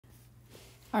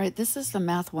All right, this is the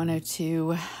Math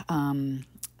 102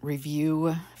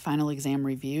 review, final exam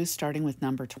review, starting with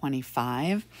number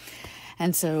 25.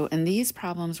 And so in these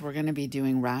problems, we're going to be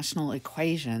doing rational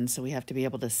equations, so we have to be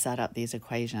able to set up these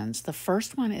equations. The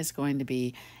first one is going to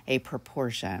be a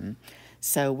proportion.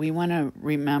 So we want to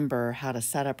remember how to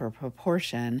set up a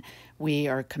proportion. We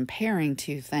are comparing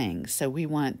two things. So we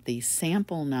want the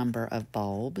sample number of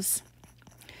bulbs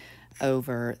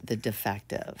over the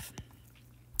defective.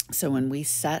 So when we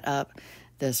set up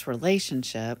this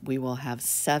relationship, we will have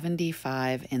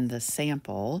 75 in the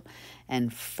sample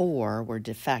and 4 were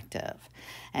defective.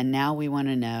 And now we want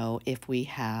to know if we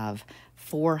have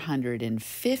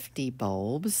 450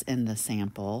 bulbs in the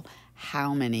sample,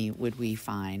 how many would we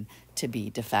find to be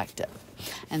defective?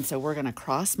 And so we're going to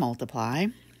cross multiply.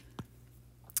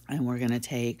 And we're going to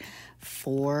take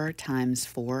 4 times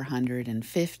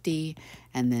 450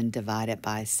 and then divide it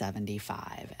by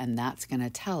 75. And that's going to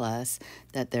tell us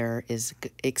that there is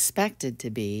expected to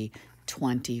be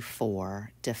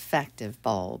 24 defective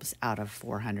bulbs out of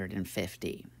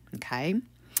 450. Okay?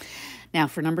 Now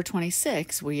for number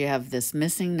 26, we have this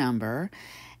missing number,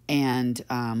 and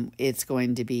it's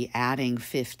going to be adding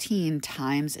 15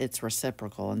 times its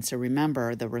reciprocal. And so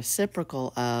remember, the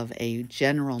reciprocal of a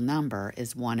general number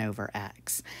is 1 over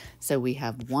x. So we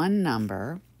have one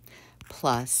number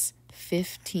plus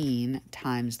 15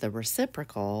 times the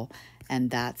reciprocal, and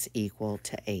that's equal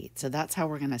to 8. So that's how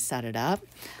we're going to set it up.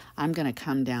 I'm going to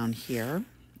come down here,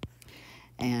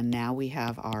 and now we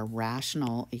have our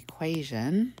rational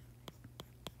equation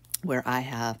where I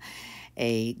have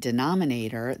a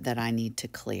denominator that I need to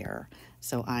clear.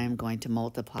 So I am going to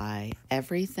multiply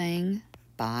everything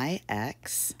by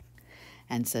x,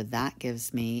 and so that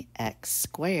gives me x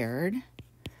squared.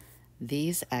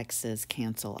 These x's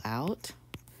cancel out,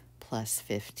 plus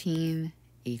 15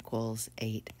 equals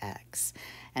 8x.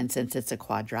 And since it's a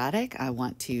quadratic, I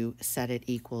want to set it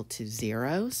equal to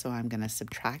 0, so I'm going to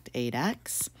subtract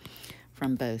 8x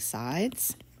from both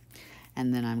sides,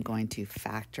 and then I'm going to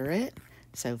factor it.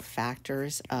 So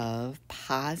factors of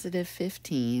positive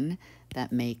 15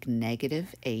 that make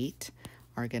negative 8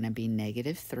 are going to be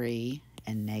negative 3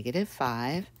 and negative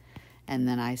 5. And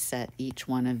then I set each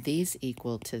one of these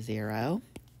equal to 0.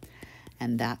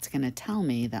 And that's going to tell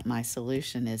me that my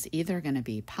solution is either going to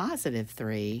be positive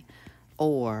 3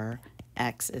 or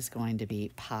x is going to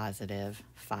be positive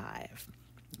 5.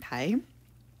 Okay?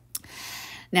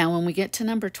 Now, when we get to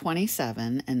number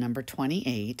 27 and number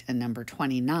 28 and number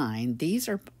 29, these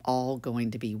are all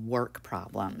going to be work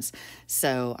problems.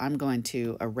 So I'm going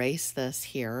to erase this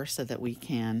here so that we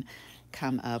can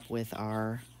come up with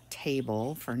our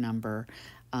table for number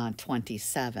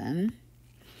 27.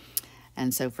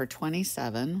 And so for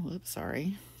 27, whoops,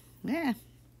 sorry. Let's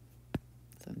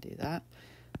undo that.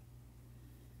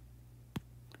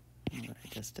 What I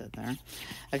just did there.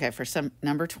 Okay, for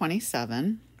number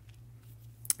 27,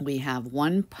 we have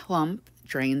one pump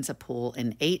drains a pool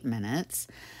in 8 minutes.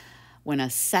 When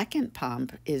a second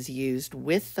pump is used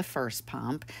with the first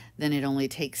pump, then it only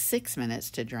takes 6 minutes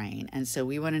to drain. And so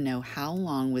we want to know how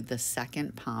long would the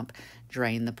second pump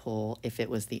drain the pool if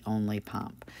it was the only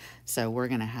pump. So we're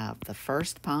going to have the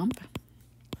first pump,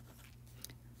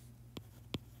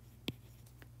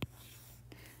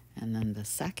 and then the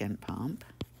second pump,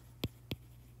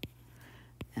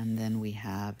 and then we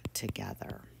have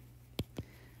together.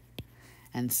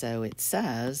 And so it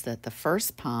says that the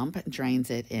first pump drains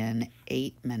it in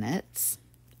 8 minutes.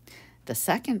 The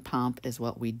second pump is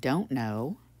what we don't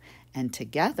know, and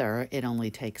together it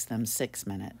only takes them 6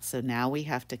 minutes. So now we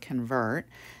have to convert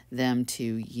them to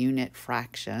unit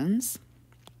fractions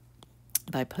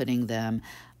by putting them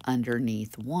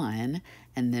underneath 1,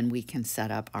 and then we can set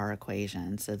up our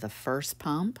equation. So the first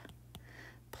pump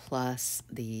plus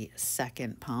the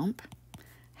second pump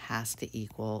has to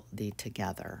equal the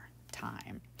together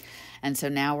time. And so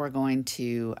now we're going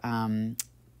to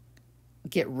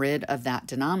get rid of that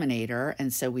denominator,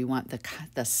 and so we want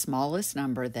the smallest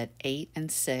number that 8 and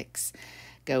 6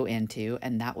 go into,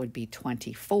 and that would be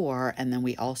 24, and then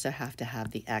we also have to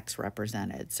have the x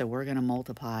represented. So we're going to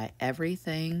multiply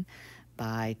everything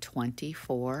by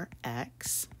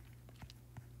 24x,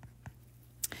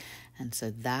 and so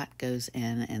that goes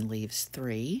in and leaves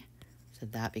 3, so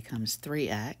that becomes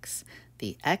 3x.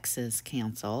 The x's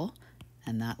cancel,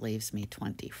 and that leaves me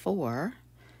 24,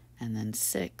 and then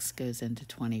 6 goes into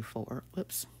 24,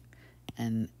 whoops,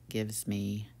 and gives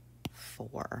me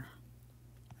 4.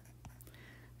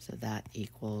 So that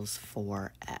equals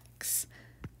 4x.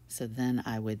 So then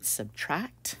I would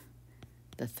subtract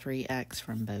the 3x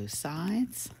from both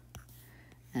sides,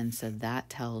 and so that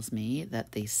tells me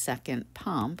that the second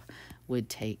pump would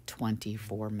take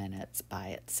 24 minutes by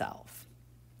itself.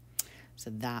 So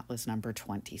that was number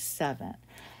 27.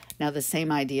 Now the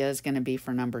same idea is going to be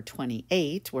for number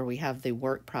 28, where we have the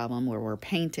work problem where we're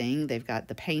painting. They've got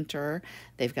the painter,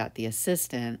 they've got the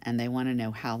assistant, and they want to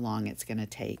know how long it's going to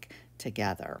take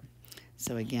together.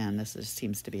 So again, this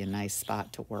seems to be a nice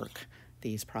spot to work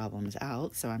these problems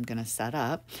out. So I'm going to set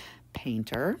up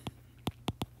painter.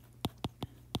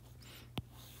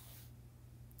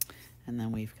 And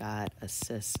then we've got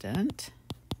assistant.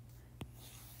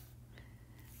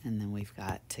 And then we've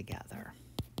got together.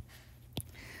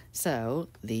 So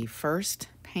the first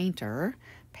painter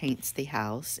paints the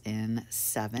house in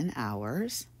 7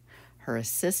 hours. Her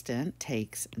assistant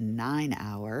takes 9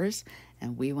 hours,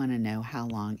 and we want to know how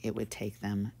long it would take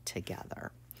them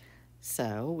together.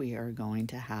 So we are going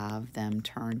to have them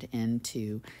turned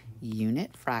into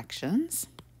unit fractions.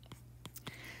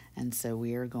 And so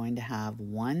we are going to have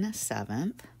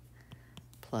 1/7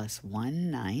 plus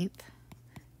 1/9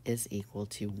 is equal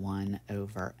to 1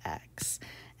 over x.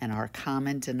 And our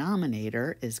common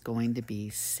denominator is going to be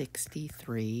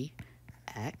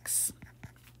 63x.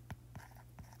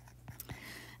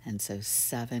 And so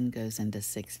 7 goes into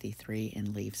 63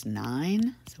 and leaves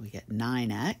 9. So we get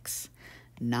 9x.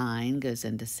 9 goes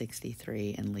into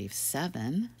 63 and leaves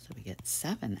 7. So we get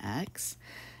 7x.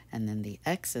 And then the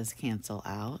x's cancel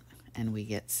out and we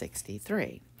get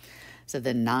 63. So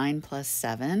then 9 plus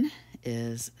 7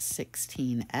 is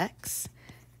 16x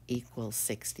equals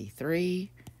 63.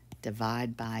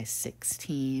 Divide by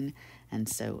 16, and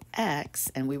so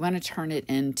x, and we want to turn it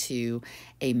into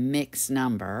a mixed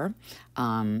number.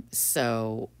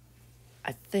 So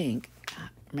I think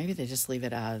maybe they just leave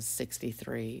it as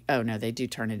 63. Oh no, they do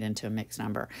turn it into a mixed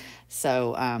number.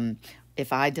 So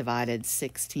if I divided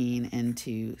 16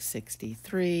 into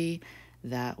 63,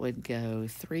 that would go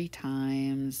 3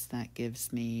 times. That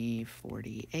gives me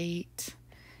 48.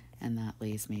 And that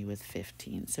leaves me with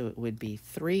 15. So it would be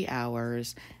 3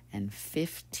 hours and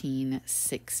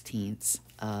 15/16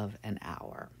 of an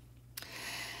hour.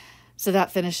 So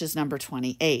that finishes number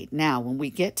 28. Now, when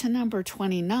we get to number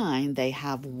 29, they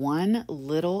have one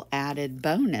little added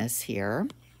bonus here.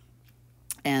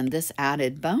 And this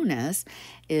added bonus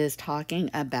is talking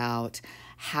about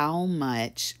how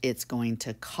much it's going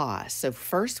to cost. So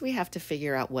first we have to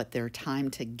figure out what their time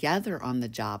together on the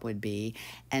job would be,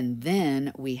 and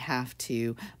then we have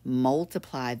to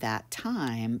multiply that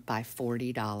time by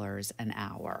 $40 an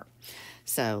hour.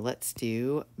 So let's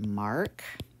do Mark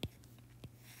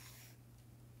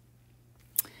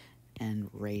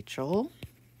and Rachel,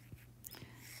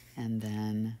 and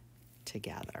then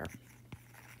together.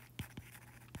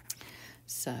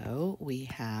 So we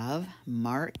have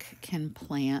Mark can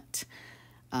plant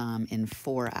in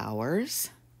 4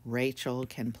 hours, Rachel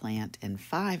can plant in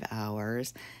 5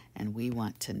 hours, and we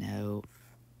want to know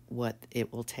what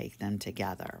it will take them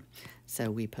together.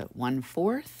 So we put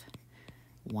 1/4,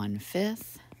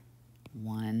 1/5,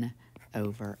 1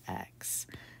 over x.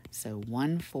 So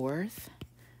 1/4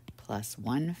 plus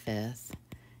 1/5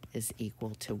 is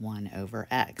equal to 1 over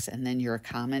x. And then your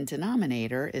common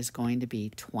denominator is going to be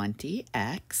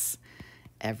 20x.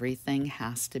 Everything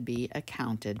has to be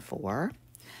accounted for.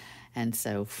 And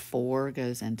so 4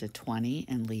 goes into 20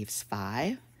 and leaves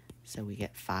 5. So we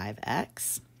get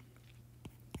 5x.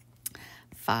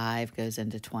 5 goes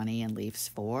into 20 and leaves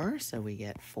 4. So we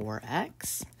get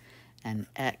 4x. And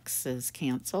x's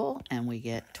cancel and we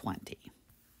get 20.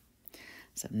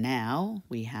 So now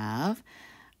we have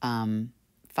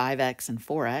 5x and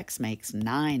 4x makes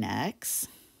 9x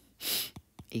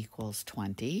equals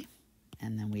 20,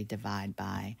 and then we divide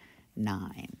by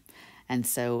 9. And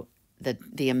so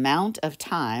the amount of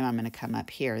time, I'm going to come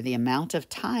up here, the amount of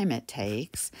time it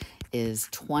takes is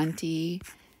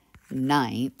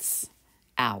 20/9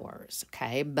 hours,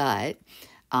 okay? But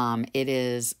it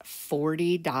is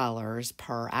 $40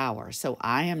 per hour. So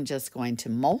I am just going to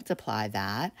multiply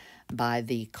that by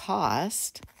the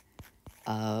cost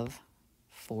of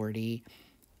 40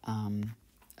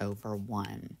 over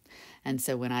 1. And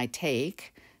so when I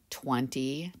take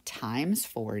 20 times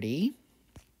 40,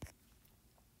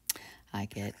 I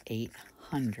get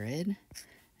 800.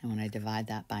 And when I divide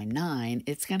that by 9,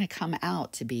 it's going to come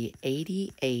out to be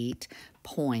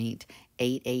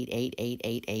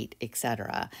 88.888888,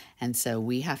 etc. And so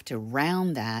we have to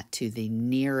round that to the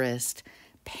nearest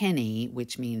penny,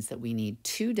 which means that we need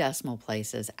 2 decimal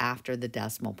places after the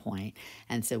decimal point.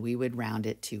 And so we would round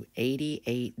it to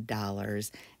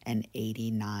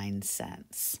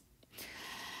 $88.89.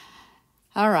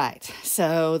 All right,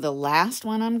 so the last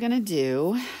one I'm going to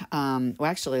do, well,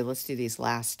 actually, let's do these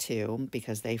last two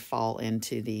because they fall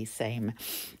into the same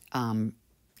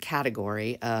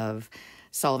category of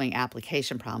solving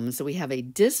application problems. So we have a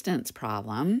distance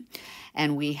problem,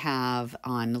 and we have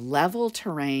on level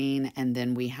terrain, and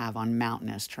then we have on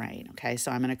mountainous terrain. Okay, so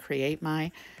I'm going to create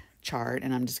my chart,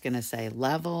 and I'm just going to say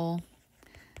level,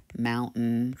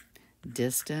 mountain,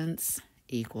 distance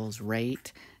equals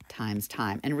rate times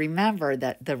time. And remember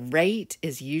that the rate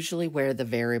is usually where the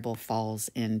variable falls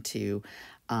into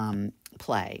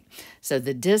play. So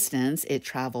the distance, it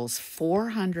travels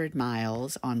 400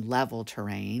 miles on level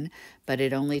terrain, but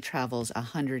it only travels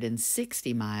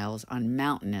 160 miles on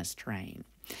mountainous terrain.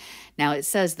 Now it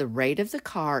says the rate of the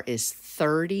car is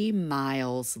 30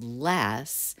 miles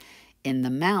less in the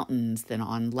mountains than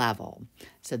on level.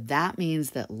 So that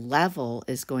means that level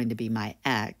is going to be my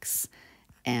x,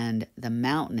 and the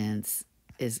mountains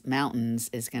is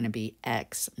going to be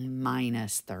x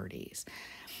minus 30s.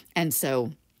 And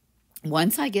so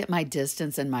once I get my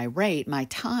distance and my rate, my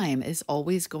time is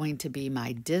always going to be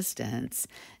my distance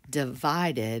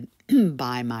divided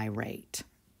by my rate.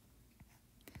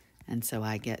 And so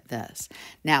I get this.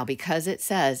 Now, because it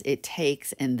says it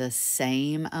takes in the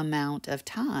same amount of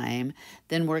time,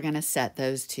 then we're going to set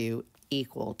those two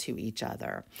equal to each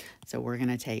other. So we're going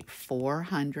to take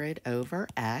 400 over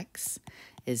x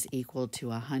is equal to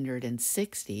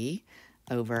 160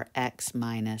 over x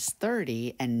minus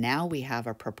 30, and now we have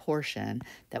a proportion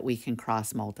that we can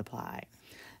cross multiply.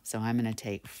 So I'm going to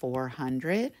take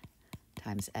 400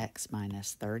 times x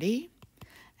minus 30,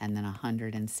 and then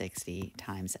 160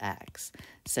 times x.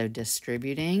 So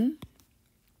distributing,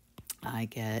 I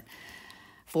get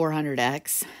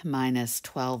 400x minus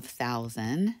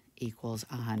 12,000 equals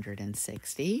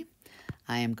 160.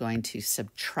 I am going to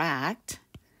subtract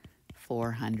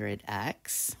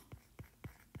 400x,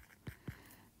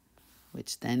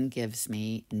 which then gives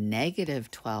me negative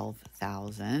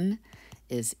 12,000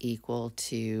 is equal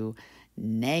to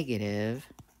negative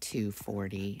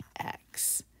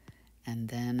 240x. And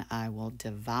then I will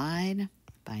divide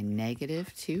by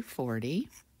negative 240.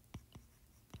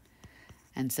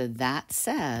 And so that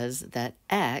says that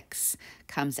x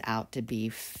comes out to be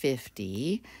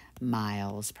 50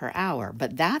 miles per hour.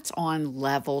 But that's on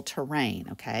level terrain,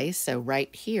 okay? So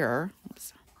right here,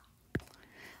 oops,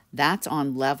 that's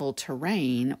on level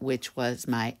terrain, which was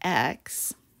my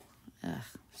x.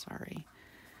 Sorry.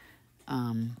 I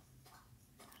don't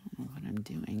know what I'm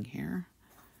doing here.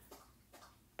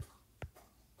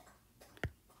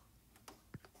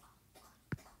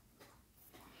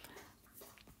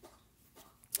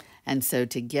 And so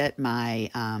to get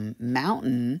my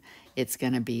mountain, it's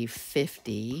going to be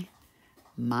 50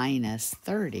 minus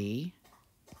 30,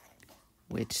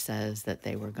 which says that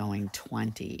they were going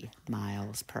 20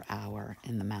 miles per hour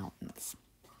in the mountains.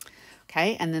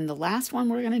 Okay, and then the last one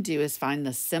we're going to do is find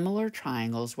the similar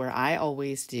triangles, where I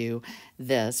always do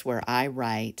this, where I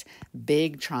write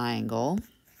big triangle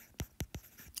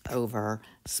over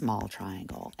small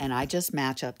triangle, and I just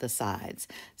match up the sides.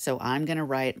 So I'm going to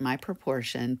write my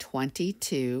proportion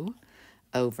 22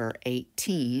 over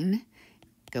 18,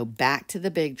 go back to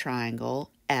the big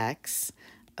triangle, x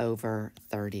over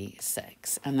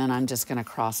 36. And then I'm just going to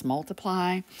cross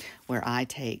multiply, where I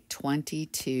take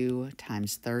 22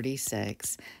 times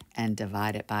 36 and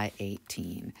divide it by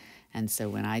 18. And so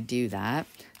when I do that,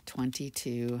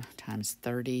 22 times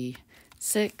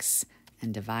 36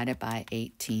 and divide it by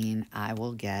 18, I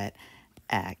will get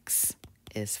x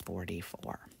is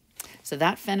 44. So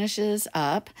that finishes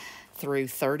up through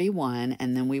 31,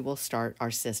 and then we will start our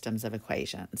systems of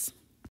equations.